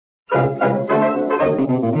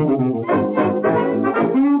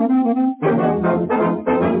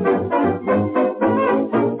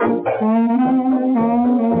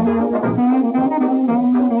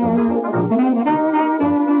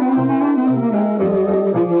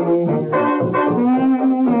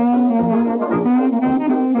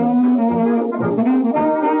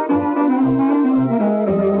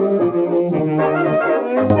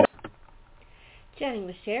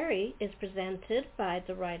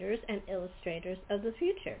the writers and illustrators of the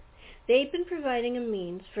future. They've been providing a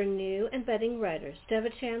means for new and budding writers to have a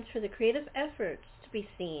chance for the creative efforts to be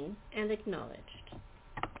seen and acknowledged.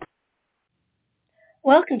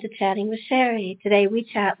 Welcome to Chatting with Sherri. Today we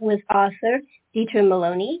chat with author Deirdre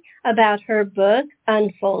Maloney about her book,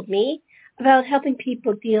 Unfold Me, about helping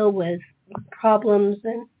people deal with problems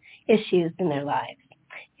and issues in their lives.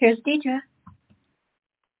 Here's Deirdre.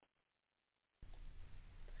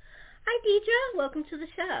 Hi, Deirdre. Welcome to the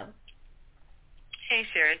show. Hey,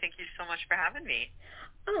 Sherri. Thank you so much for having me.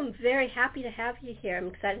 I'm very happy to have you here. I'm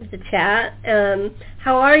excited to chat.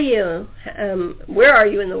 How are you? Where are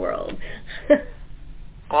you in the world?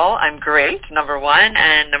 Well, I'm great, number one.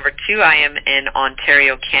 And number two, I am in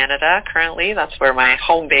Ontario, Canada currently. That's where my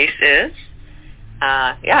home base is.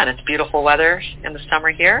 And it's beautiful weather in the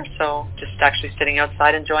summer here, so just actually sitting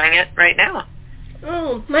outside enjoying it right now.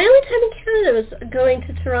 Oh, my only time in Canada was going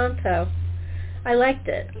to Toronto. I liked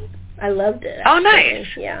it. I loved it. Actually. Oh, nice.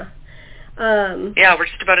 Yeah. We're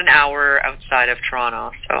just about an hour outside of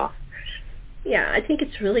Toronto, so. Yeah, I think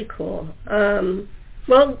it's really cool.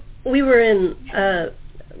 Well, we were in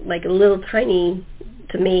like a little tiny,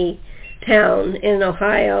 to me, town in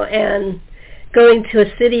Ohio, and going to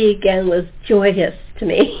a city again was joyous to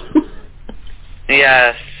me.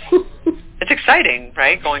 Yes. It's exciting,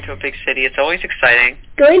 right? Going to a big city, it's always exciting.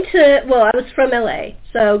 I was from LA,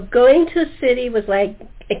 so going to a city was like,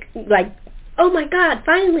 oh my God,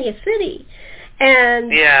 finally a city.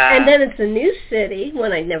 And then it's a new city,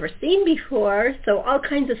 one I'd never seen before, so all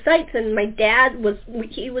kinds of sights. And my dad was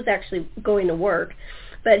actually going to work,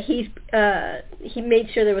 but he made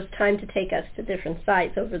sure there was time to take us to different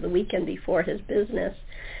sites over the weekend before his business.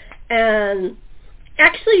 And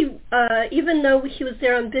actually, even though he was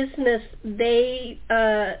there on business, they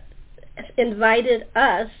invited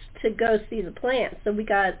us to go see the plant. So we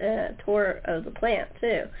got a tour of the plant,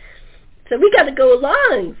 too. So we got to go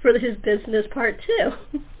along for his business part, too.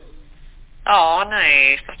 Oh,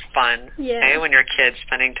 nice. That's fun. Yeah. Hey, when you're a kid,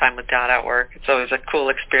 spending time with Dad at work, it's always a cool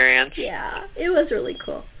experience. Yeah, it was really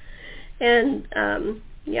cool. And,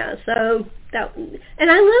 so that,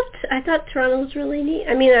 and I thought Toronto was really neat.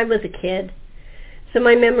 I mean, I was a kid, so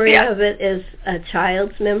my memory of it is a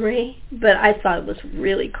child's memory, but I thought it was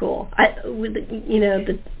really cool.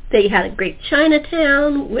 They had a great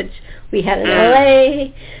Chinatown, which we had in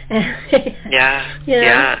LA.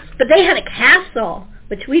 But they had a castle,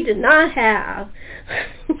 which we did not have.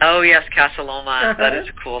 Oh, yes, Casa Loma. That is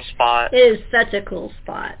a cool spot. It is such a cool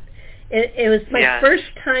spot. It was my first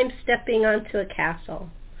time stepping onto a castle.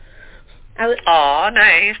 Oh,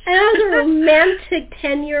 nice. And I was a romantic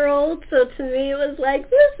 10-year-old, so to me it was like,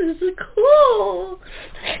 this is cool.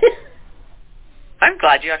 I'm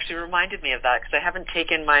glad you actually reminded me of that, because I haven't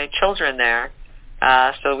taken my children there.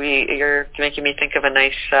 So you're making me think of a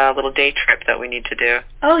nice little day trip that we need to do.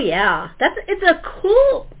 Oh, yeah. It's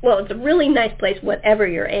a really nice place, whatever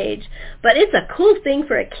your age. But it's a cool thing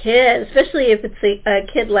for a kid, especially if it's a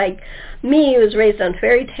kid like me who was raised on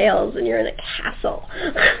fairy tales and you're in a castle.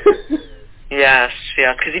 Yes,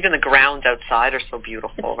 because even the grounds outside are so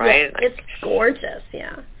beautiful, right? Yeah, it's gorgeous,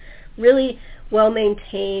 yeah. Really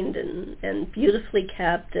well-maintained and beautifully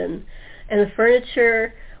kept. And the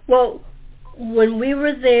furniture, well, when we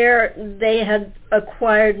were there, they had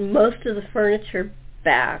acquired most of the furniture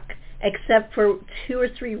back, except for 2 or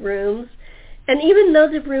 3 rooms. And even though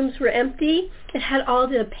the rooms were empty, it had all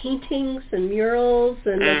the paintings and murals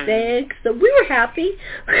and mosaics, so we were happy.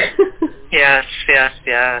 Yes.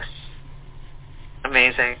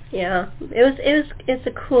 Amazing. Yeah, it's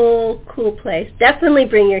a cool place. Definitely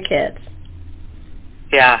bring your kids.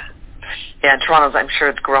 Yeah, and Toronto's, I'm sure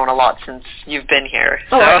it's grown a lot since you've been here.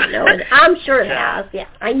 So. Oh, I know it. I'm sure it has. Yeah,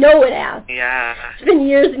 I know it has. Yeah. It's been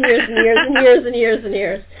years and years and years and years and years and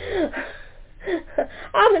years.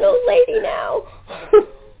 I'm an old lady now.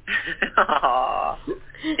 Aww.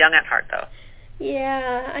 Young at heart, though.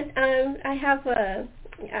 Yeah, I have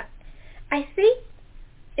I think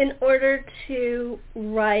in order to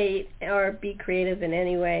write or be creative in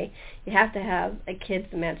any way, you have to have a kid's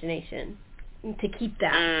imagination to keep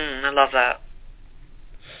that. I love that.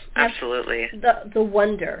 Absolutely. The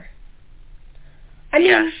wonder. I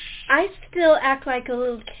mean, I still act like a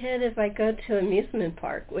little kid if I go to an amusement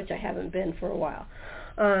park, which I haven't been for a while.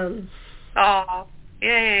 Oh,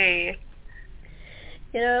 yay.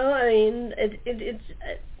 I mean, it's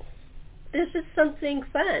this is something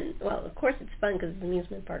fun. Well, of course it's fun because it's an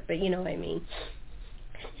amusement park, but you know what I mean.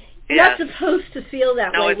 You're not supposed to feel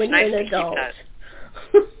that way when you're an adult.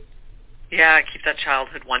 Yeah, keep that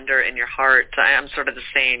childhood wonder in your heart. I'm sort of the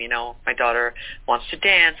same, My daughter wants to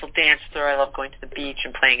dance. I'll dance with her. I love going to the beach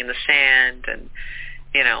and playing in the sand. And,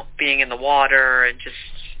 being in the water and just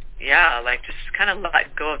kind of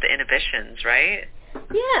let go of the inhibitions, right?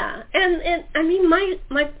 Yeah, and I mean, my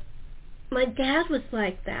dad was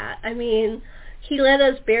like that. I mean, he let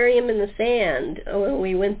us bury him in the sand when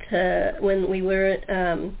we were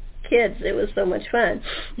kids. It was so much fun.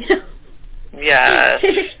 Yes,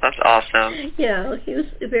 that's awesome. Yeah, he was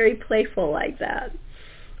very playful like that.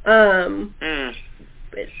 But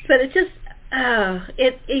it just,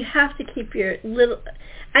 you have to keep your little.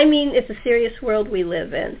 I mean, it's a serious world we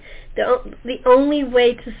live in. The only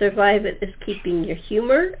way to survive it is keeping your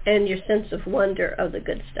humor and your sense of wonder of the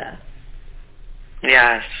good stuff.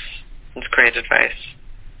 Yes, that's great advice.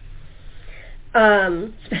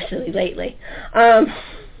 Especially lately.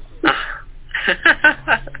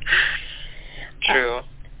 True.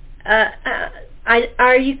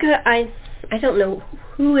 Are you guys? I don't know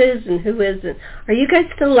who is and who isn't. Are you guys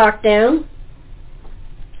still locked down?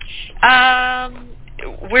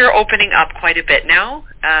 We're opening up quite a bit now.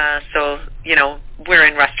 So, we're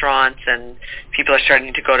in restaurants and people are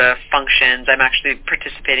starting to go to functions. I'm actually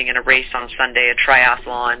participating in a race on Sunday, a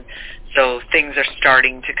triathlon. So things are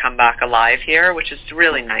starting to come back alive here, which is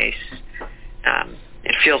really nice.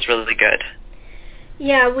 It feels really good.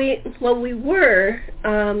 Yeah, we were.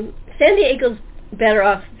 San Diego's better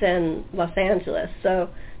off than Los Angeles. So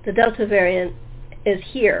the Delta variant is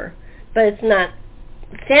here, but it's not.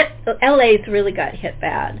 LA's really got hit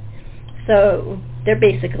bad, so they're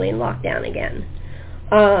basically in lockdown again.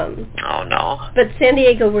 Oh no! But San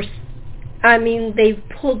Diego, they've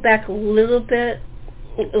pulled back a little bit.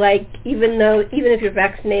 Like even if you're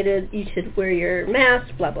vaccinated, you should wear your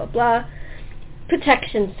mask. Blah blah blah,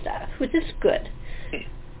 protection stuff, which is good.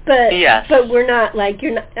 But yes. But we're not like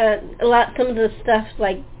you're not. Some of the stuff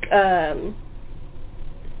like.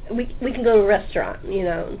 We can go to a restaurant,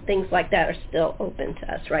 things like that are still open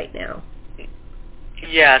to us right now.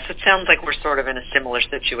 Yes, it sounds like we're sort of in a similar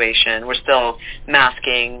situation. We're still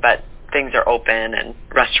masking, but things are open and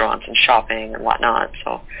restaurants and shopping and whatnot,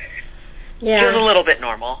 so yeah. It feels a little bit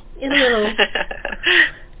normal. A little.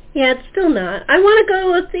 Yeah, it's still not. I want to go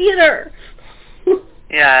to a theater.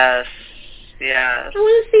 Yes. I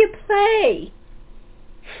want to see a play.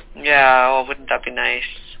 Yeah, oh, wouldn't that be nice?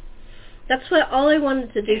 That's all I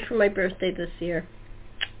wanted to do for my birthday this year.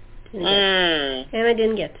 And I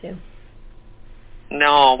didn't get to.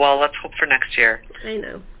 No, well, let's hope for next year. I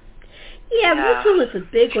know. Yeah, but this one was a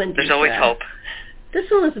big one. There's always hope. This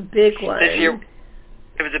one was a big one. This year,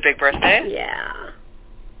 it was a big birthday? Yeah.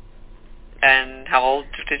 And how old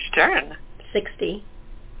did you turn? 60.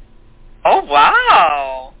 Oh,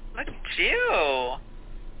 wow. Look at you.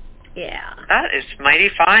 Yeah. That is mighty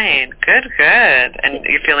fine. Good. And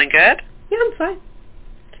you're feeling good? Yeah, I'm fine.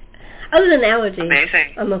 Other than allergies.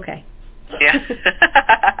 Amazing. I'm okay. Yeah.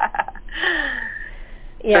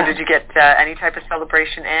 Yeah. So did you get any type of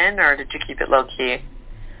celebration in, or did you keep it low-key?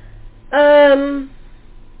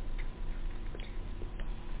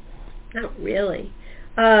 Not really.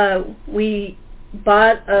 We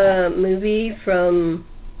bought a movie from,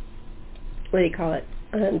 what do you call it,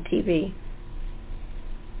 TV.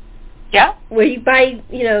 Yeah. Where you buy,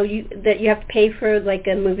 that you have to pay for like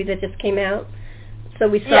a movie that just came out. So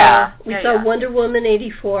we saw Wonder Woman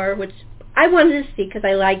 84, which I wanted to see because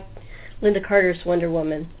I liked Linda Carter's Wonder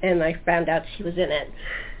Woman, and I found out she was in it.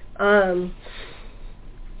 And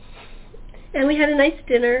we had a nice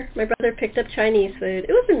dinner. My brother picked up Chinese food.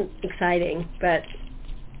 It wasn't exciting, but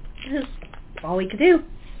it was all we could do.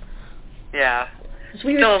 Yeah.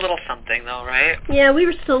 Still a little something, though, right? Yeah, we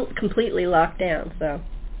were still completely locked down, so.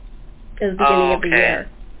 It was the beginning of the year.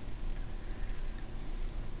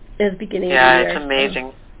 It was the beginning of the year. Yeah, it's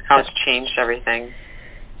amazing how it's changed everything.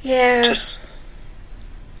 Yeah.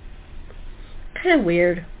 Kind of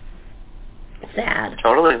weird. Sad.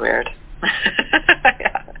 Totally weird.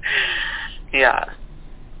 Yeah.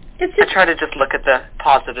 I try to just look at the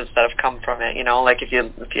positives that have come from it, like if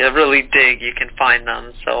you really dig, you can find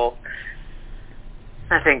them. So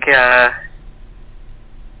I think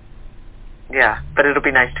yeah, but it'll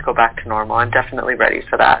be nice to go back to normal. I'm definitely ready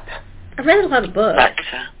for that. I read a lot of books. But,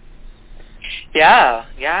 yeah.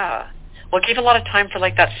 Well, it gave a lot of time for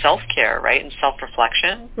like that self-care, right, and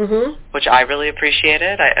self-reflection, which I really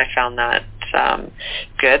appreciated. I found that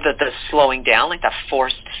good, that the slowing down, like that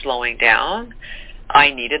forced slowing down.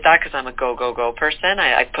 I needed that because I'm a go person.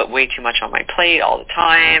 I put way too much on my plate all the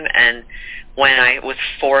time, and when I was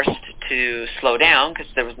forced to slow down because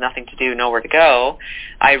there was nothing to do, nowhere to go,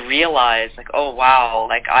 I realized, like, oh, wow,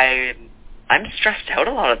 like I'm stressed out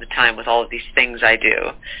a lot of the time with all of these things I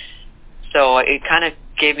do. So it kind of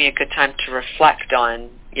gave me a good time to reflect on,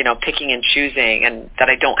 picking and choosing, and that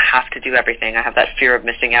I don't have to do everything. I have that fear of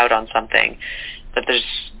missing out on something, that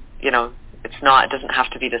there's, it doesn't have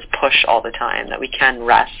to be this push all the time, that we can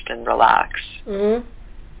rest and relax. Mm-hmm.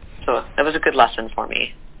 So that was a good lesson for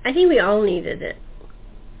me. I think we all needed it.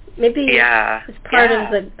 Maybe it's part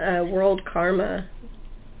of the world karma.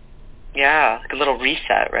 Yeah, like a little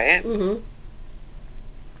reset, right? Mm-hmm.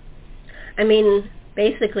 I mean,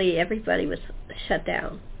 basically everybody was shut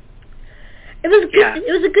down. It was good.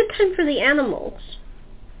 It was a good time for the animals.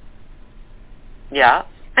 Yeah.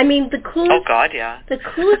 I mean, the coolest. Oh God, yeah. The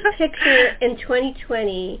coolest picture in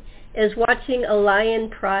 2020 is watching a lion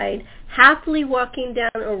pride happily walking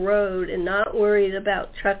down a road and not worried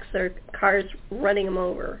about trucks or cars running them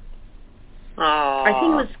over. Oh. I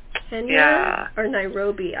think it was Kenya or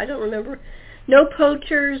Nairobi. I don't remember. No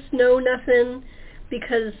poachers, no nothing,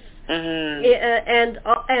 because and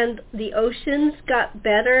the oceans got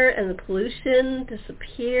better and the pollution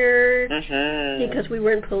disappeared because we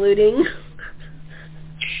weren't polluting.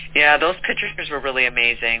 Yeah, those pictures were really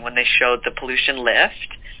amazing when they showed the pollution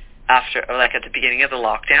lift after, like at the beginning of the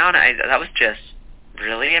lockdown. That was just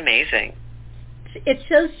really amazing. It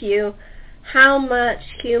shows you how much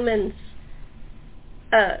humans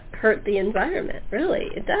hurt the environment.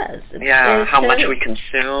 Really, it does. How much we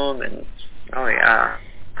consume, and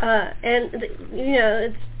and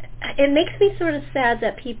it makes me sort of sad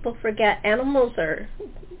that people forget animals they're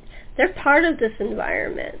part of this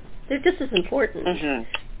environment. They're just as important.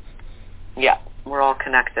 Yeah, we're all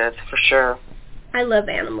connected for sure. I love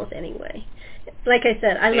animals anyway. Like I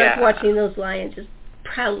said, I love watching those lions just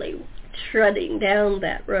proudly trudging down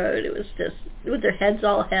that road. It was just with their heads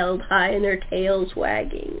all held high and their tails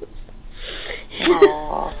wagging.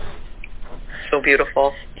 Aww. So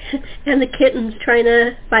beautiful. And the kittens trying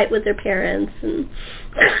to fight with their parents, and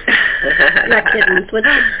not kittens, with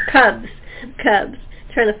cubs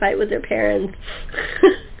trying to fight with their parents.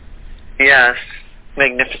 Yes,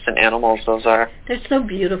 magnificent animals those are. They're so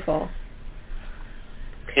beautiful.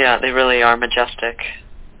 Yeah, they really are majestic.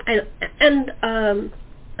 I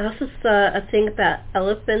also saw a thing about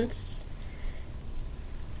elephants.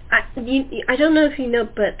 I don't know if you know,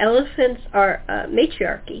 but elephants are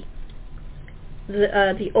matriarchy.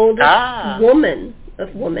 The oldest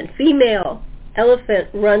female elephant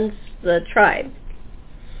runs the tribe.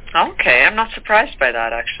 Okay, I'm not surprised by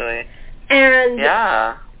that, actually. And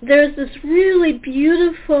there's this really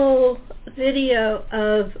beautiful video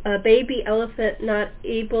of a baby elephant not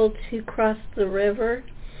able to cross the river.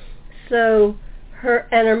 So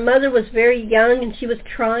her mother was very young and she was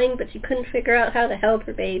trying, but she couldn't figure out how to help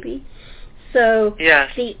her baby. So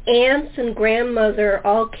the aunts and grandmother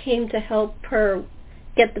all came to help her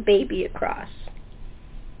get the baby across.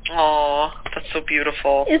 Oh, that's so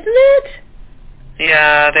beautiful. Isn't it?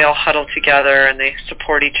 Yeah, they all huddle together and they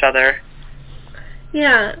support each other.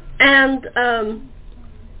 Yeah, and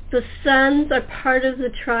the sons are part of the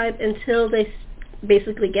tribe until they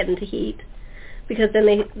basically get into heat, because then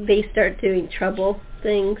they start doing trouble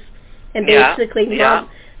things, and basically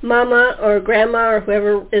mama or grandma or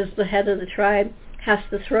whoever is the head of the tribe has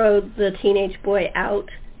to throw the teenage boy out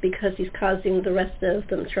because he's causing the rest of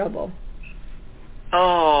them trouble.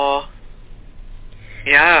 Oh.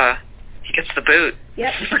 Yeah. He gets the boot.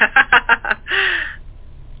 Yep.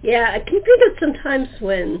 Yeah, can you think of some times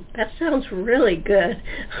when that sounds really good?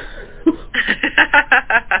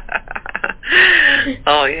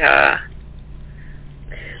 Oh, yeah.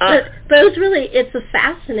 But it's a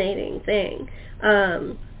fascinating thing.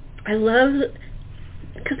 I love,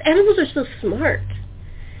 because animals are so smart.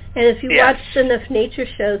 And if you watch enough nature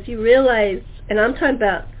shows, you realize, and I'm talking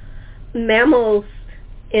about mammals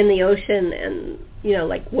in the ocean and,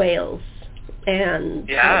 like whales and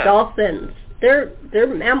dolphins. They're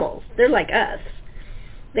mammals. They're like us.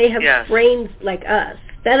 They have brains like us,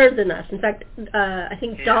 better than us. In fact, I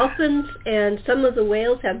think dolphins and some of the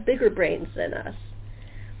whales have bigger brains than us.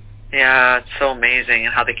 Yeah, it's so amazing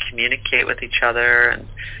how they communicate with each other, and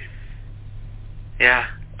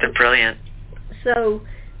they're brilliant. So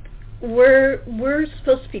we're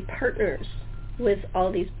supposed to be partners with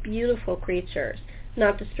all these beautiful creatures,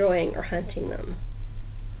 not destroying or hunting them.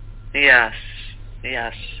 Yes,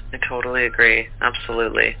 I totally agree.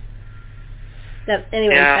 Absolutely. That's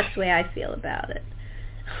the way I feel about it.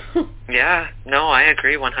 No, I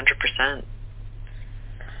agree 100%.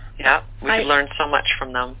 Yeah, we can learn so much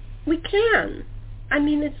from them. We can. I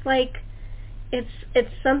mean, it's like, it's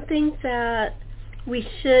something that we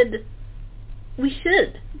should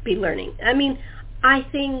be learning. I mean, I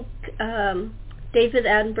think David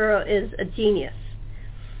Attenborough is a genius,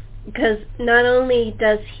 because not only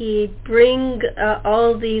does he bring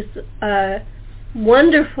all these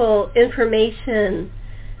wonderful information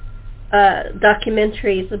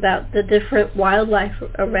documentaries about the different wildlife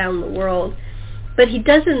around the world. But he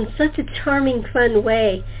does it in such a charming, fun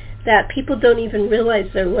way that people don't even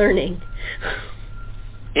realize they're learning.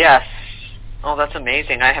 Yes. Oh, that's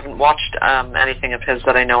amazing. I haven't watched anything of his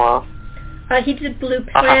that I know of. He did Blue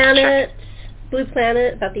Planet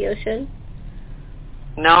about the ocean.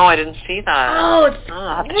 No, I didn't see that. Oh, it's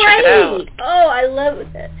I'll have to great. check it out. Oh, I love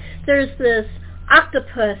it. There's this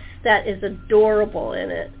octopus that is adorable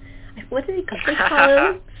in it. What did they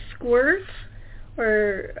call him? Squirt?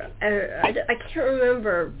 Or I can't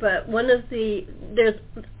remember, but he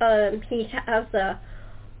has a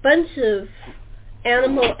bunch of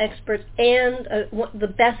animal experts and the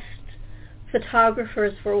best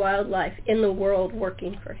photographers for wildlife in the world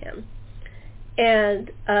working for him.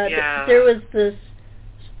 And there was this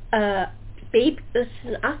baby,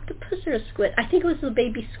 an octopus or a squid? I think it was a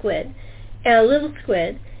baby squid, and a little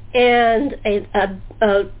squid, and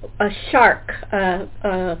a shark,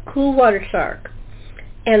 a cool water shark.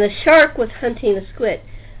 And the shark was hunting the squid.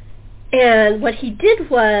 And what he did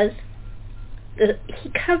was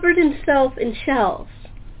he covered himself in shells.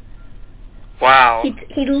 Wow.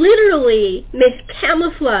 He literally made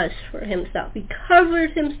camouflage for himself. He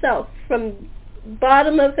covered himself from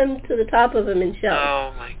bottom of him to the top of him in shells.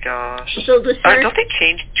 Oh my gosh. So the shark, don't they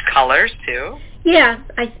change colors too? Yeah,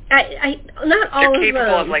 I not all of them. They're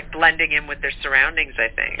capable of like blending in with their surroundings, I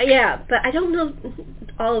think. Yeah, but I don't know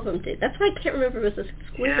all of them did. That's why I can't remember if it was a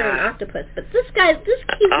squid or an octopus. But this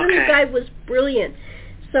little guy was brilliant.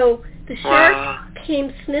 So the shark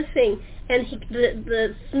came sniffing, and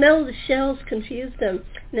the smell of the shells confused him.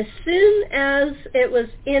 And as soon as it was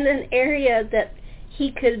in an area that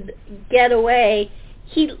he could get away,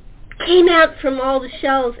 he came out from all the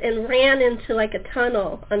shells and ran into like a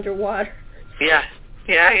tunnel underwater. Yeah.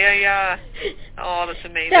 Oh, that's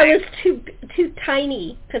amazing. That was too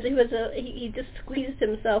tiny because he just squeezed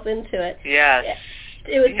himself into it. Yes.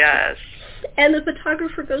 It was. Yes. And the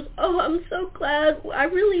photographer goes, "Oh, I'm so glad. We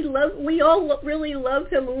all really love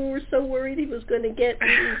him, and we were so worried he was going to get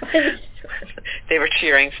eaten by the shark." They were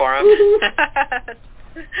cheering for him.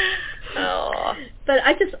 Oh. But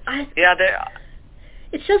yeah,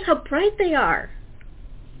 it shows how bright they are.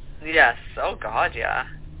 Yes. Oh God, yeah.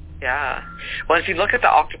 Yeah. Well, if you look at the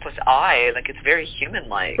octopus eye, like it's very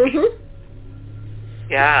human-like. Mm-hmm.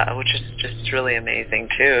 Yeah, which is just really amazing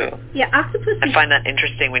too. Yeah, octopus. I find that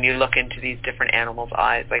interesting when you look into these different animals'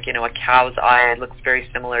 eyes. Like, a cow's eye looks very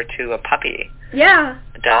similar to a puppy. Yeah.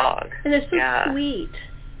 A dog. And they're so sweet.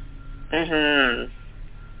 Mhm.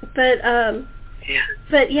 But yeah.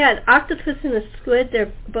 But yeah, an octopus and a squid,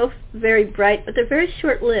 they're both very bright, but they're very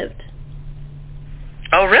short-lived.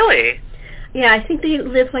 Oh, really? Yeah, I think they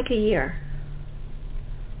live like a year.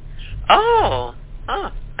 Oh,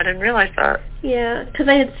 I didn't realize that. Yeah, because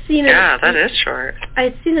I had seen that is short. I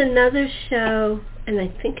had seen another show, and I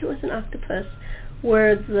think it was an octopus,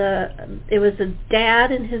 where it was a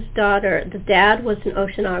dad and his daughter. The dad was an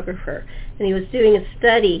oceanographer, and he was doing a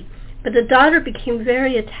study, but the daughter became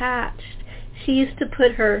very attached. She used to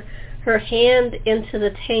put her hand into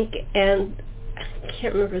the tank, and I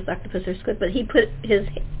can't remember if it was octopus or squid, but he put his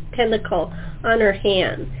tentacle on her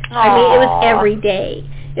hand. Aww. I mean, it was every day.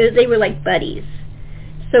 They were like buddies.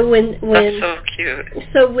 So when that's so cute.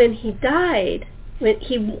 So when he died,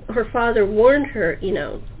 her father warned her,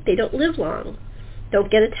 they don't live long, don't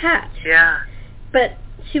get attached. Yeah. But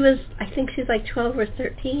I think she was like 12 or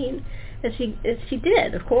 13, and she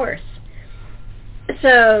did, of course.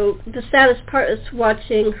 So the saddest part is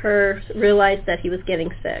watching her realize that he was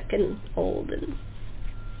getting sick and old,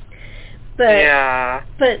 but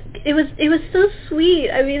it was so sweet.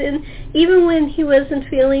 I mean, and even when he wasn't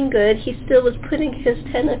feeling good, he still was putting his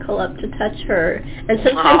tentacle up to touch her, and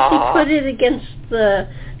sometimes he put it against the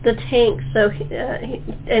tank,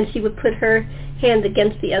 and she would put her hand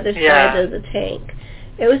against the other side of the tank.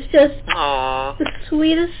 It was just the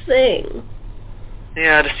sweetest thing.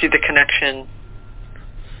 Yeah, to see the connection.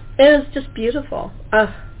 It was just beautiful.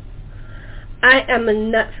 I am a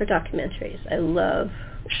nut for documentaries. I love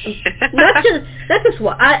not just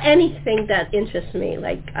anything that interests me.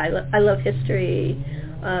 Like I love history.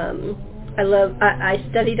 I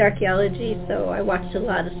studied archaeology, so I watched a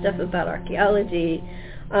lot of stuff about archaeology.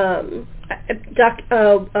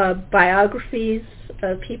 Biographies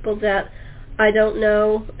of people that I don't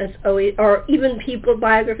know, or even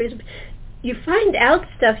biographies. You find out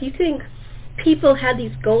stuff. You think people had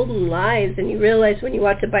these golden lives, and you realize when you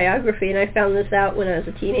watch a biography, and I found this out when I was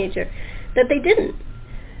a teenager, that they didn't.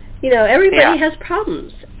 Everybody has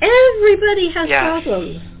problems. Everybody has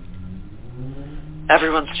problems.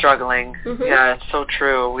 Everyone's struggling. Yeah, it's so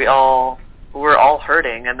true. We're all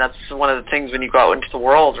hurting, and that's one of the things when you go out into the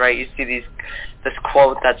world, right? You see this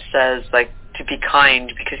quote that says, like, to be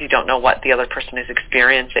kind because you don't know what the other person is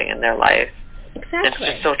experiencing in their life. Exactly. And it's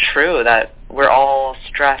just so true that we're all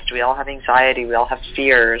stressed, we all have anxiety, we all have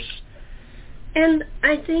fears. And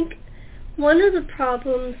I think one of the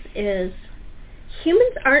problems is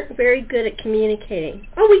humans aren't very good at communicating.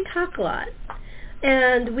 Oh, we talk a lot.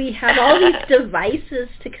 And we have all these devices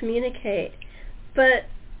to communicate. But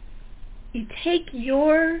you take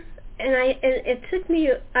it took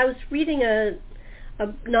me, I was reading a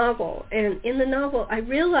novel, and in the novel I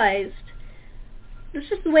realized this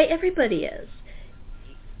is the way everybody is.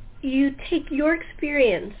 You take your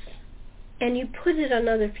experience and you put it on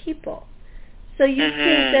other people. So you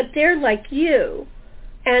think that they're like you,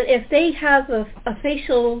 and if they have a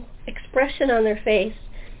facial expression on their face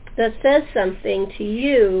that says something to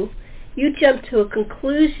you, you jump to a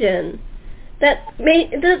conclusion that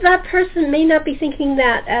person may not be thinking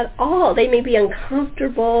that at all. They may be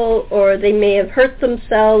uncomfortable, or they may have hurt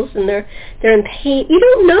themselves and they're in pain. You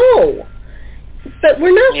don't know. But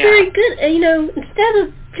we're not very good. Instead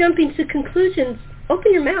of jumping to conclusions,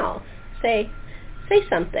 open your mouth. Say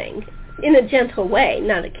something in a gentle way,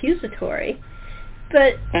 not accusatory.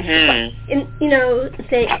 But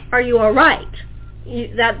say, "Are you all right?"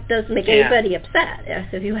 That doesn't make anybody upset.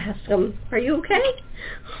 If you ask them, "Are you okay?"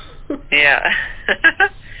 Yeah.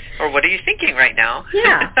 Or what are you thinking right now?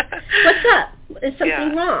 Yeah. What's up? Is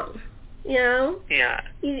something wrong? Yeah.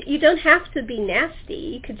 You don't have to be nasty.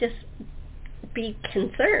 You could just be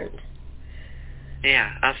concerned.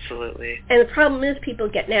 Yeah, absolutely. And the problem is people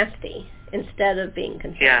get nasty instead of being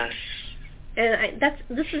concerned. Yes. And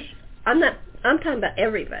I'm talking about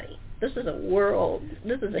everybody. This is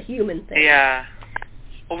a human thing. Yeah.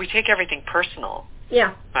 Well, we take everything personal.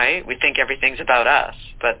 Yeah. Right? We think everything's about us,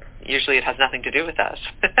 but usually it has nothing to do with us.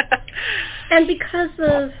 And because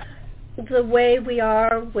of the way we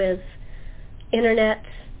are with internet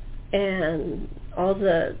and all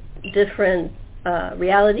the different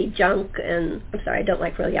reality junk, and I'm sorry, I don't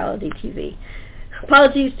like reality TV.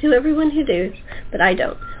 Apologies to everyone who do, but I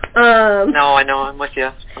don't. No, I know, I'm with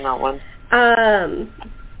you on that one.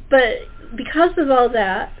 But because of all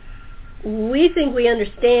that, we think we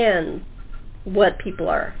understand what people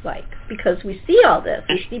are like because we see all this.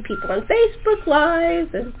 We see people on Facebook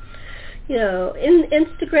Live and in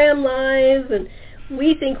Instagram Live, and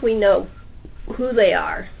we think we know who they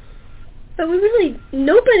are. But we really,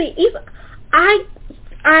 nobody, even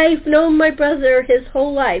I've known my brother his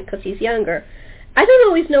whole life because he's younger. I don't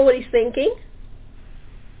always know what he's thinking.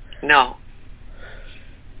 No.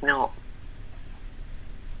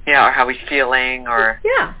 Yeah, or how he's feeling, or...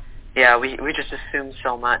 Yeah. Yeah, we just assume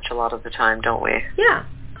so much a lot of the time, don't we? Yeah.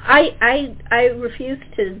 I refuse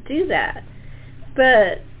to do that.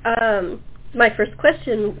 But my first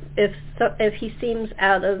question, if he seems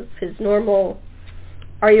out of his normal,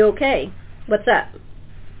 "Are you okay? What's up?"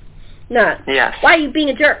 Not, yes. "Why are you being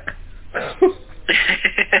a jerk?"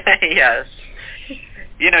 Yes.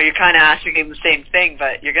 You're kind of asking him the same thing,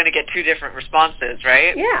 but you're going to get two different responses,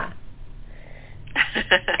 right? Yeah.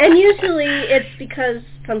 And usually it's because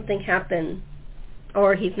something happened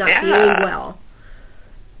or he's not feeling well.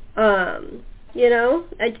 And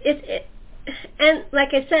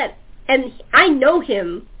like I said, and I know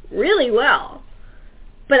him really well,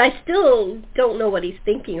 but I still don't know what he's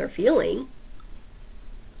thinking or feeling.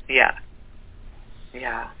 Yeah.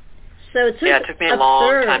 So it's it took me a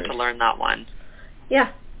long time to learn that one.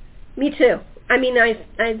 Yeah, me too. I mean, I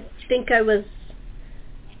think I was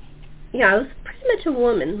pretty much a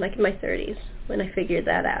woman, like in my 30s, when I figured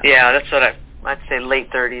that out. Yeah, that's what I'd say late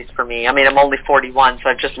 30s for me. I mean, I'm only 41, so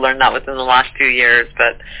I've just learned that within the last 2 years.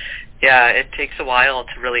 But, yeah, it takes a while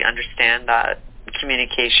to really understand that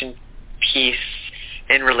communication piece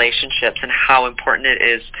in relationships and how important it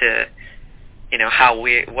is to,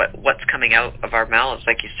 what's coming out of our mouths,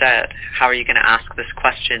 like you said. How are you going to ask this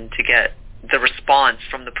question to get the response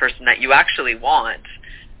from the person that you actually want,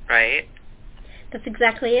 right? That's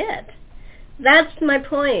exactly it. That's my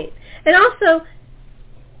point. And also,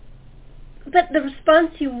 but the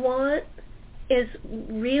response you want is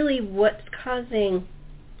really what's causing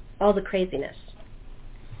all the craziness.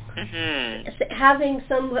 Mm-hmm.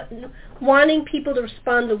 Wanting people to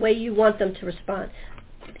respond the way you want them to respond.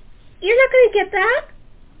 You're not going to get that.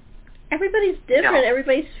 Everybody's different. No.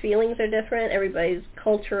 Everybody's feelings are different. Everybody's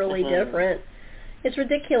culturally different. It's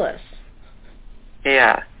ridiculous.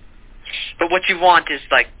 Yeah. But what you want is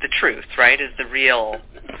like the truth, right? Is the real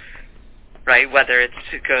right? Whether it's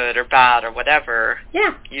good or bad or whatever.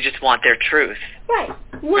 Yeah. You just want their truth. Right.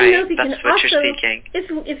 Well, right? no, if you That's can what also, you're seeking.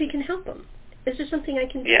 If you can help them. Is there something I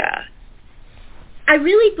can do? Yeah. I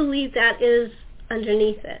really believe that is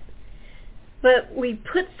underneath it. But we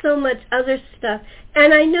put so much other stuff,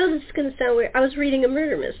 and I know this is going to sound weird. I was reading a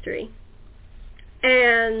murder mystery,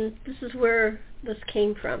 and this is where this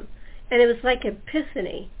came from. And it was like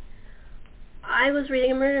epiphany. I was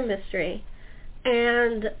reading a murder mystery,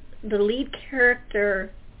 and the lead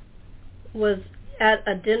character was at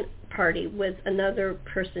a dinner party with another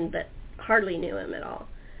person that hardly knew him at all.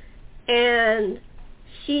 And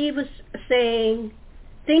she was thinking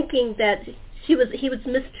that he was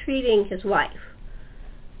mistreating his wife.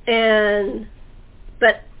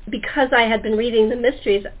 But because I had been reading the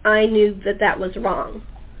mysteries, I knew that was wrong.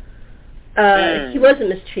 He wasn't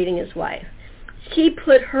mistreating his wife. She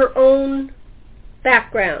put her own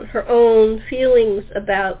background, her own feelings it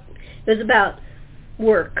was about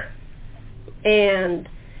work. And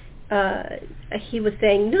he was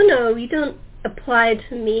saying, no, you don't apply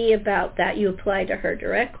to me about that. You apply to her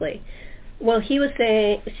directly. Well, he was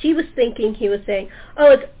saying, oh,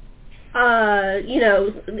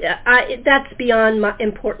 it's, that's beyond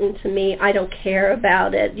important to me. I don't care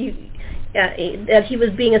about it. That he was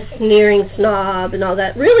being a sneering snob and all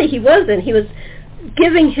that. Really, he wasn't. He was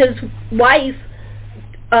giving his wife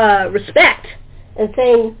respect and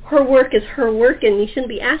saying her work is her work and you shouldn't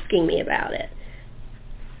be asking me about it.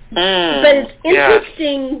 But it's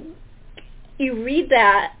interesting. You read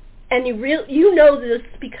that and you know this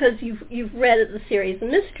because you've read the series of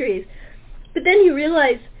mysteries, but then you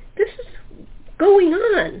realize this is going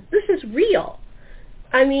on. This is real.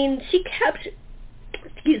 I mean, she captured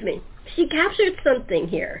something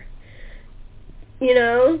here. You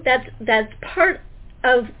know, that's part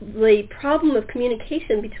of the problem of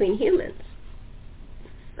communication between humans.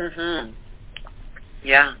 Mhm.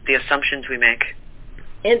 Yeah, the assumptions we make.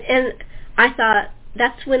 And I thought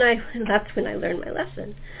that's when I learned my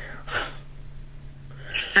lesson.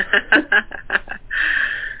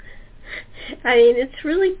 I mean, it's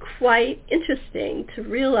really quite interesting to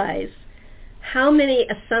realize how many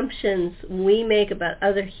assumptions we make about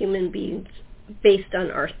other human beings based on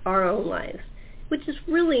our own lives, which is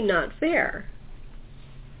really not fair.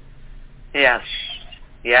 Yes.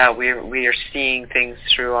 Yeah, we are seeing things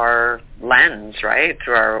through our lens, right?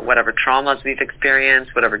 Through our whatever traumas we've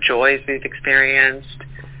experienced, whatever joys we've experienced.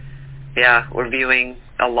 Yeah, we're viewing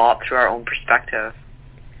a lot through our own perspective.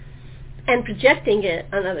 And projecting it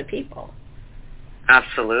on other people.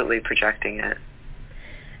 Absolutely projecting it.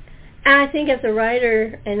 And I think as a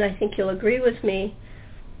writer, and I think you'll agree with me,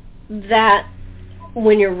 that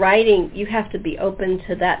when you're writing, you have to be open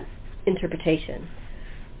to that interpretation.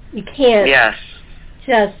 You can't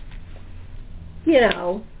just, you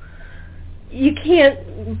can't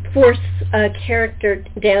force a character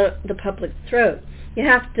down the public's throat. You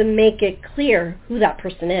have to make it clear who that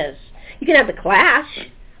person is. You can have the clash,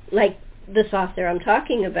 like this author I'm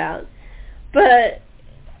talking about, but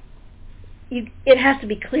it has to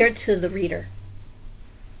be clear to the reader.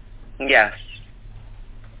 Yes.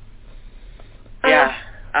 Yeah,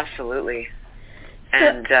 absolutely.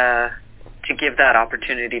 And to give that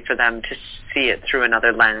opportunity for them to see it through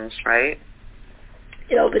another lens, right?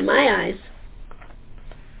 It opened my eyes.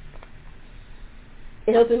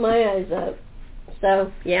 It opened my eyes up.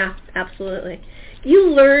 So, yeah, absolutely. You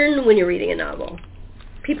learn when you're reading a novel.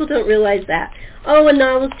 People don't realize that. Oh, a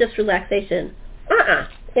novel's just relaxation.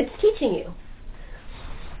 It's teaching you.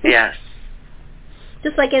 Yes.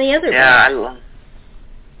 Just like any other book. Yeah,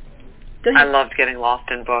 Go ahead. I loved getting lost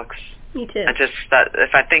in books. Me too. If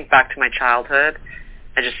I think back to my childhood,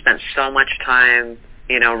 I just spent so much time,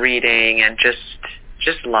 reading and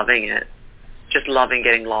just loving it. Just loving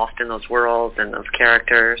getting lost in those worlds and those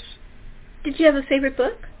characters. Did you have a favorite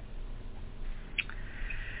book?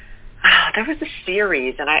 There was a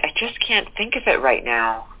series, and I just can't think of it right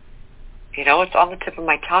now. It's on the tip of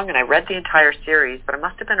my tongue, and I read the entire series, but it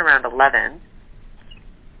must have been around 11.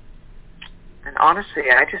 And honestly,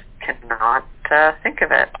 I just cannot think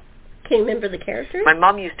of it. Can you remember the characters? My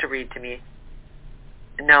mom used to read to me.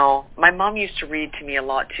 No, my mom used to read to me a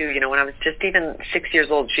lot, too. When I was just even 6 years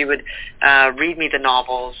old, she would read me the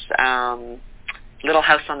novels, Little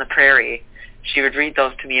House on the Prairie. She would read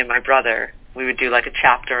those to me and my brother. We would do like a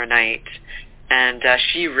chapter a night. And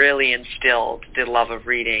she really instilled the love of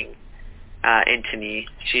reading into me.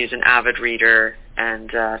 She's an avid reader,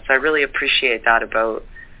 and so I really appreciate that about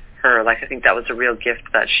her. Like, I think that was a real gift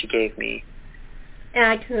that she gave me.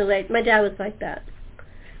 Yeah, I can relate. My dad was like that.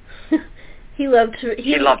 He loved to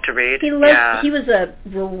read. He was a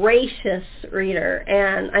voracious reader,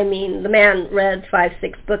 and I mean, the man read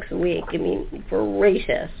 5-6 books a week. I mean,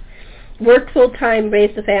 voracious. Worked full time,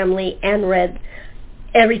 raised a family, and read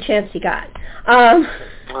every chance he got. I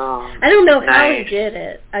don't know how he did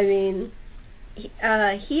it. I mean, he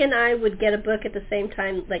and I would get a book at the same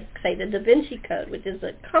time, like say the Da Vinci Code, which is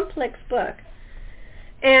a complex book,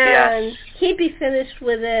 and he'd be finished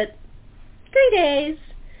with it 3 days.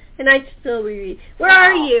 And I'd still read. Where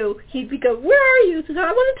are you? He'd be go, where are you? So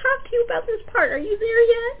I want to talk to you about this part. Are you there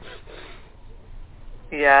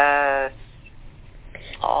yet? Yes.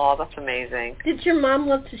 Oh, that's amazing. Did your mom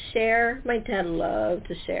love to share? My dad loved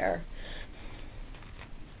to share.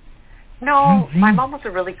 No, my mom was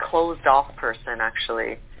a really closed-off person,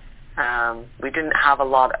 actually. We didn't have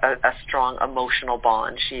a strong emotional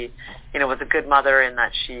bond. She, was a good mother in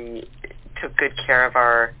that she took good care of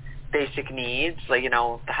our basic needs, like,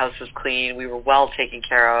 the house was clean, we were well taken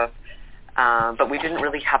care of, but we didn't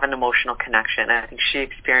really have an emotional connection. I think she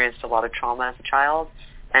experienced a lot of trauma as a child,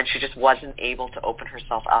 and she just wasn't able to open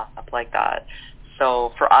herself up like that.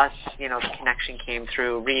 So for us, the connection came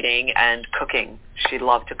through reading and cooking. She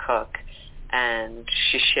loved to cook, and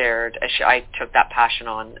she shared. I took that passion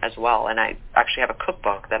on as well, and I actually have a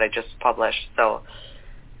cookbook that I just published. So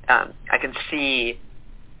I can see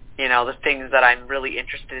the things that I'm really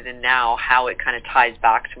interested in now, how it kind of ties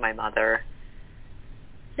back to my mother.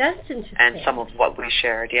 That's interesting. And some of what we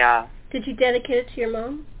shared, yeah. Did you dedicate it to your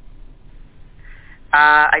mom?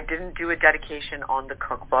 I didn't do a dedication on the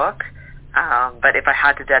cookbook, but if I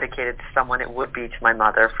had to dedicate it to someone, it would be to my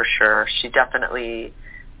mother for sure. She definitely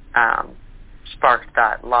sparked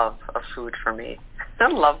that love of food for me,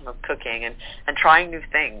 and love of cooking and trying new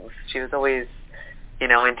things. She was always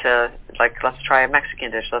into, like, let's try a Mexican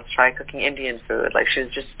dish, let's try cooking Indian food. Like, she was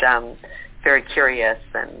just very curious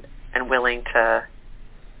and willing to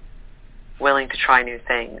try new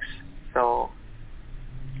things. So,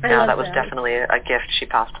 yeah, that was definitely a gift she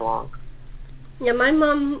passed along. Yeah, my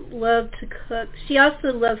mom loved to cook. She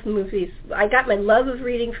also loved movies. I got my love of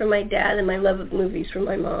reading from my dad and my love of movies from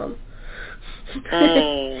my mom.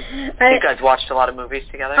 You guys watched a lot of movies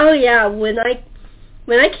together? Oh, yeah.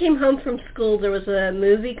 When I came home from school, there was a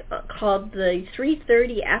movie called the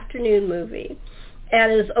 3:30 Afternoon Movie,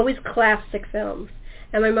 and it was always classic films.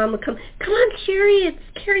 And my mom would come on, Sherri, it's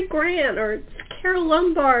Cary Grant, or it's Carol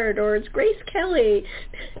Lombard, or it's Grace Kelly.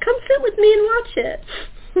 Come sit with me and watch it.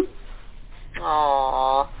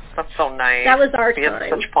 Aww, that's so nice. That was our time. You have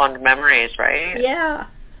such fond memories, right? Yeah.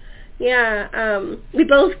 We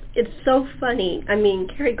both, it's so funny. I mean,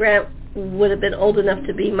 Cary Grant would have been old enough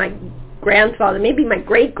to be my grandfather, maybe my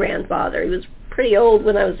great-grandfather. He was pretty old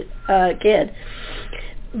when I was a kid.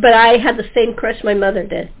 But I had the same crush my mother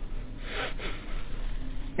did.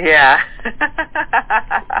 Yeah.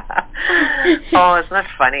 Oh, isn't that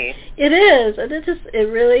funny? It is. And it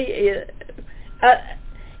really...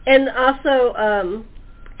 and also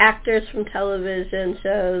actors from television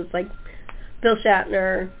shows like Bill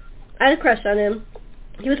Shatner. I had a crush on him.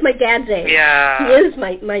 He was my dad's age. Yeah. He is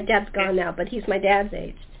my dad's gone now, but he's my dad's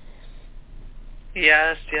age.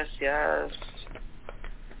 Yes.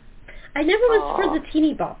 I never was for the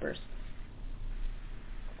teeny boppers.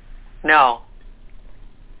 No.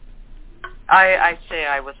 I'd say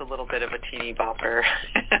I was a little bit of a teeny bopper,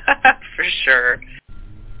 for sure.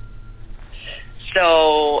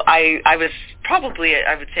 So I was probably,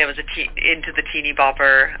 I would say I was into the teeny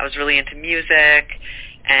bopper. I was really into music.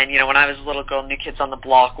 And, when I was a little girl, New Kids on the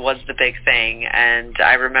Block was the big thing. And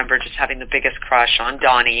I remember just having the biggest crush on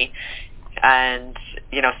Donnie and,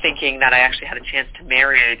 thinking that I actually had a chance to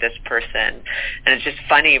marry this person. And it's just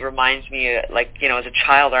funny. It reminds me, like, as a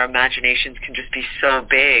child, our imaginations can just be so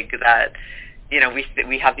big that,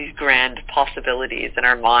 we have these grand possibilities in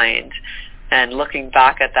our mind. And looking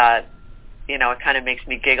back at that, it kind of makes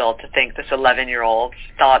me giggle to think this 11-year-old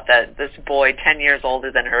thought that this boy 10 years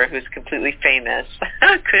older than her, who's completely famous,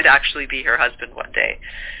 could actually be her husband one day.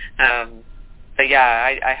 But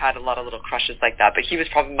yeah, I had a lot of little crushes like that, but he was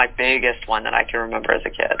probably my biggest one that I can remember as a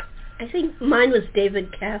kid. I think mine was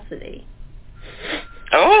David Cassidy.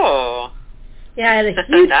 Oh. Yeah, I had a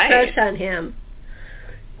huge crush on him.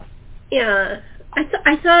 Yeah,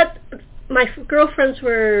 I thought my girlfriends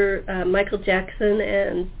were Michael Jackson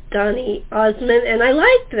and Donny Osmond, and I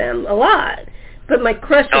liked them a lot. But my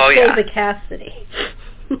crush was David Cassidy.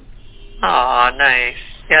 Oh, nice.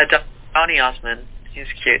 Yeah, Donny Osmond. He's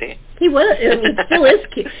cutie. He was. I mean, he still is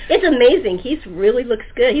cute. It's amazing. He really looks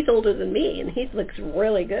good. He's older than me, and he looks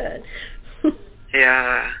really good.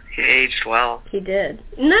 Yeah, he aged well. He did.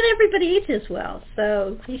 Not everybody ages well,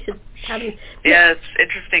 so he should have him. Yeah, it's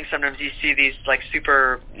interesting. Sometimes you see these like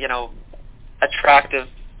super, attractive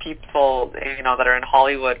people, that are in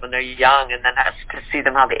Hollywood when they're young, and then to see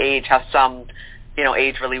them how they age, have some,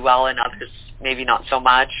 age really well, and others maybe not so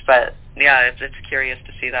much. But yeah, it's curious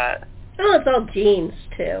to see that. Oh, it's all genes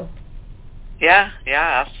too. Yeah,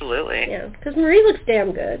 absolutely. Yeah, because Marie looks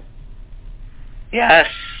damn good. Yes,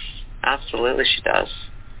 absolutely, she does.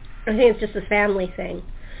 I think it's just a family thing.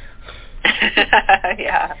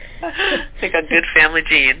 Yeah, it's like a good family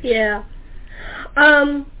gene. Yeah.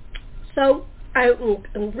 So, a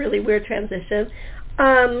really weird transition.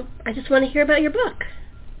 I just want to hear about your book.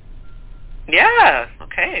 Yeah,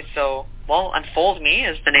 okay. So, Unfold Me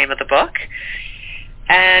is the name of the book.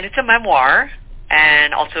 And it's a memoir.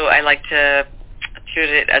 And also I like to treat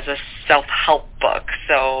it as a self-help book.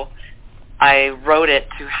 So I wrote it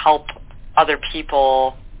to help other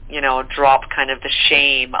people, drop kind of the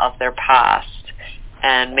shame of their past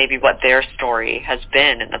and maybe what their story has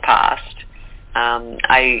been in the past.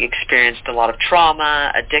 I experienced a lot of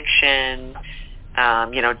trauma, addiction,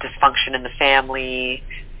 dysfunction in the family,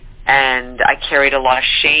 and I carried a lot of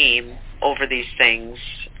shame over these things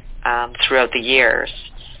throughout the years.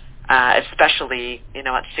 Especially,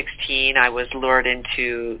 at 16, I was lured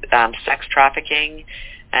into sex trafficking,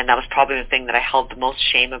 and that was probably the thing that I held the most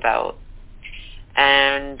shame about.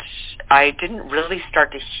 And I didn't really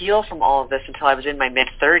start to heal from all of this until I was in my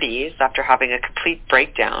mid-30s after having a complete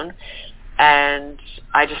breakdown. And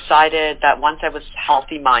I decided that once I was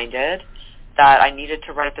healthy-minded, that I needed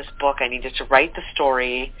to write this book. I needed to write the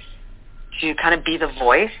story to kind of be the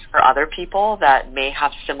voice for other people that may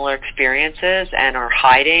have similar experiences and are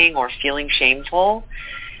hiding or feeling shameful.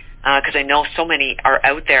 Because I know so many are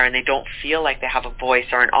out there and they don't feel like they have a voice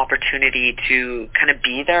or an opportunity to kind of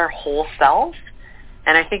be their whole self.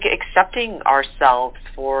 And I think accepting ourselves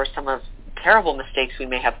for some of the terrible mistakes we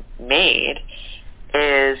may have made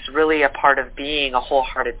is really a part of being a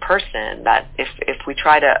wholehearted person, that if we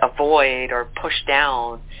try to avoid or push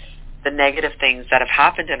down the negative things that have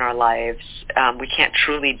happened in our lives, we can't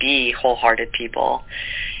truly be wholehearted people.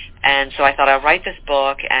 And so I thought I'll write this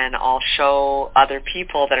book and I'll show other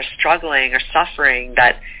people that are struggling or suffering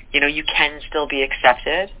that, you can still be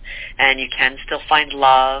accepted and you can still find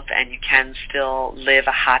love and you can still live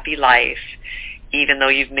a happy life even though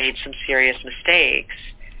you've made some serious mistakes.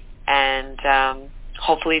 And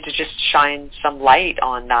hopefully to just shine some light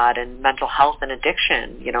on that and mental health and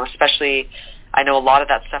addiction, especially I know a lot of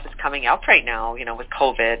that stuff is coming out right now, with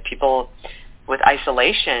COVID, people with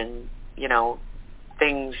isolation,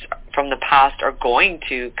 things from the past are going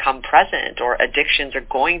to come present, or addictions are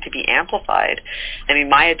going to be amplified. I mean,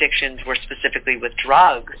 my addictions were specifically with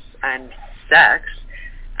drugs and sex,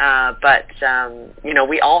 but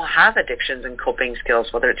we all have addictions and coping skills,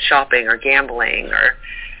 whether it's shopping or gambling or,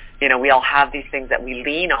 we all have these things that we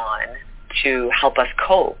lean on to help us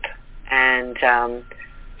cope. And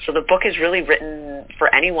so the book is really written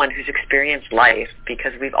for anyone who's experienced life,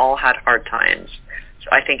 because we've all had hard times. So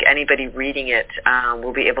I think anybody reading it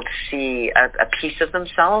will be able to see a piece of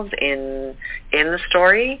themselves in the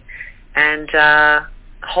story. And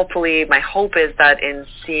hopefully my hope is that in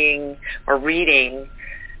seeing or reading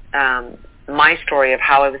my story of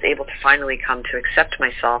how I was able to finally come to accept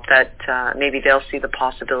myself, that maybe they'll see the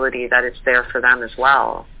possibility that it's there for them as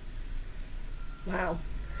well. Wow.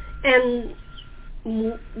 And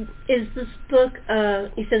is this book,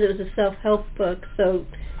 you said it was a self-help book, so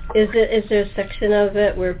is there a section of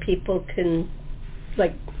it where people can,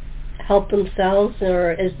 help themselves,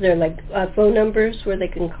 or is there, phone numbers where they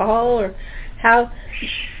can call, or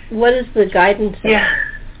what is the guidance?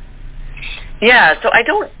 Yeah, so I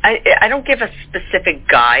don't give a specific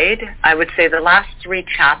guide. I would say the last 3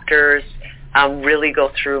 chapters really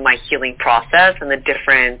go through my healing process and the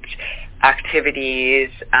different activities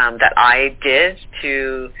that I did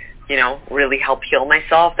to, really help heal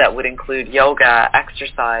myself. That would include yoga,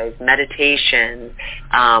 exercise, meditation,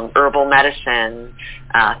 herbal medicine,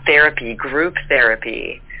 therapy, group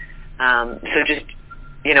therapy. So just,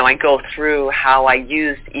 I go through how I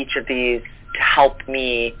used each of these to help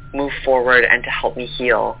me move forward and to help me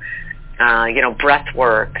heal. Breath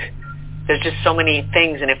work. There's just so many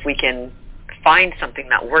things, and if we can find something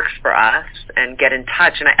that works for us and get in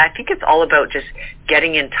touch. And I think it's all about just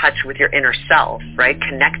getting in touch with your inner self, right?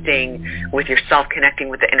 Connecting with yourself, connecting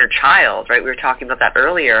with the inner child, right? We were talking about that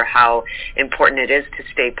earlier, how important it is to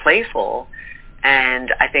stay playful.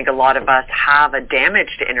 And I think a lot of us have a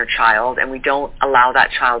damaged inner child, and we don't allow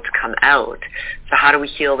that child to come out. So how do we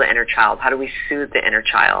heal the inner child? How do we soothe the inner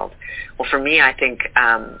child? Well, for me, I think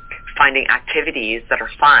finding activities that are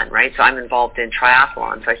fun, right? So I'm involved in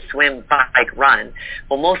triathlon, so I swim, bike, run.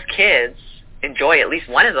 Well, most kids enjoy at least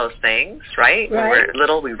one of those things, right? When we're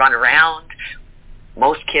little, we run around.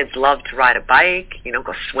 Most kids love to ride a bike,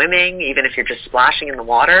 go swimming, even if you're just splashing in the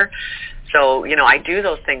water. So, I do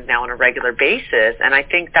those things now on a regular basis, and I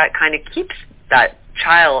think that kind of keeps that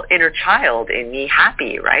inner child in me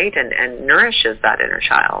happy, right? And nourishes that inner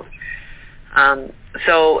child.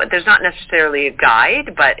 So there's not necessarily a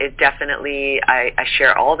guide, but it definitely, I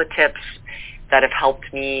share all the tips that have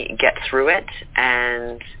helped me get through it,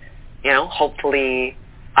 and, hopefully,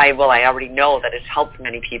 I already know that it's helped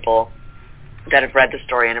many people that have read the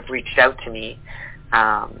story and have reached out to me.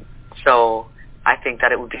 So I think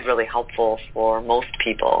that it would be really helpful for most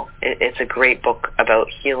people. It's a great book about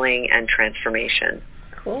healing and transformation.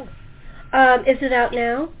 Cool. Is it out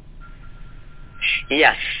now?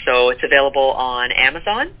 Yes, so it's available on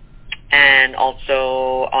Amazon and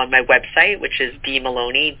also on my website, which is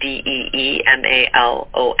Maloney,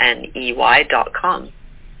 DeeMaloney.com.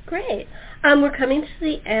 Great. We're coming to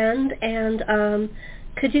the end, and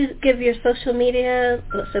could you give your social media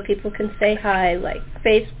so people can say hi, like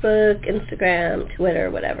Facebook, Instagram, Twitter,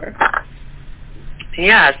 whatever?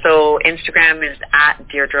 Yeah, so Instagram is at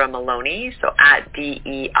Deirdre Maloney, so at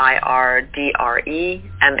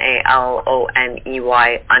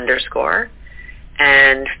DeirdreMaloney_.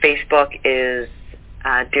 And Facebook is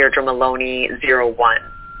Deirdre Maloney 01.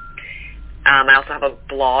 I also have a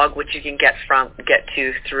blog which you can get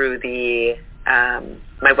to through the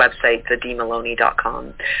my website,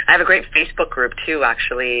 theDmaloney.com. I have a great Facebook group too,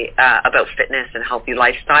 actually, about fitness and healthy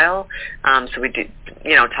lifestyle. So we do,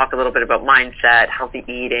 talk a little bit about mindset, healthy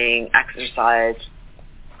eating, exercise.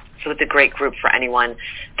 So it's a great group for anyone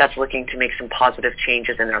that's looking to make some positive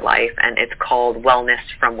changes in their life, and it's called Wellness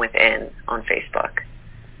from Within on Facebook.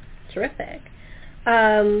 Terrific.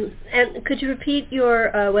 And could you repeat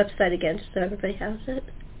your website again so everybody has it?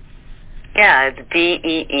 Yeah, it's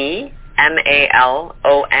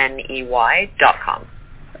DeeMaloney.com.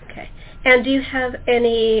 Okay. And do you have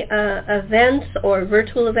any events or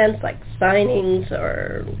virtual events like signings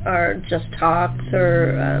or just talks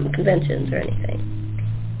or conventions or anything?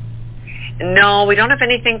 No, we don't have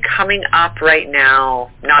anything coming up right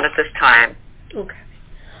now. Not at this time. Okay.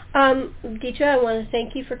 Deirdre, I want to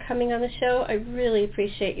thank you for coming on the show. I really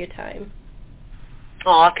appreciate your time.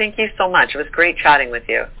 Oh, thank you so much. It was great chatting with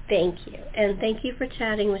you. Thank you. And thank you for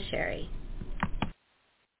chatting with Sherri.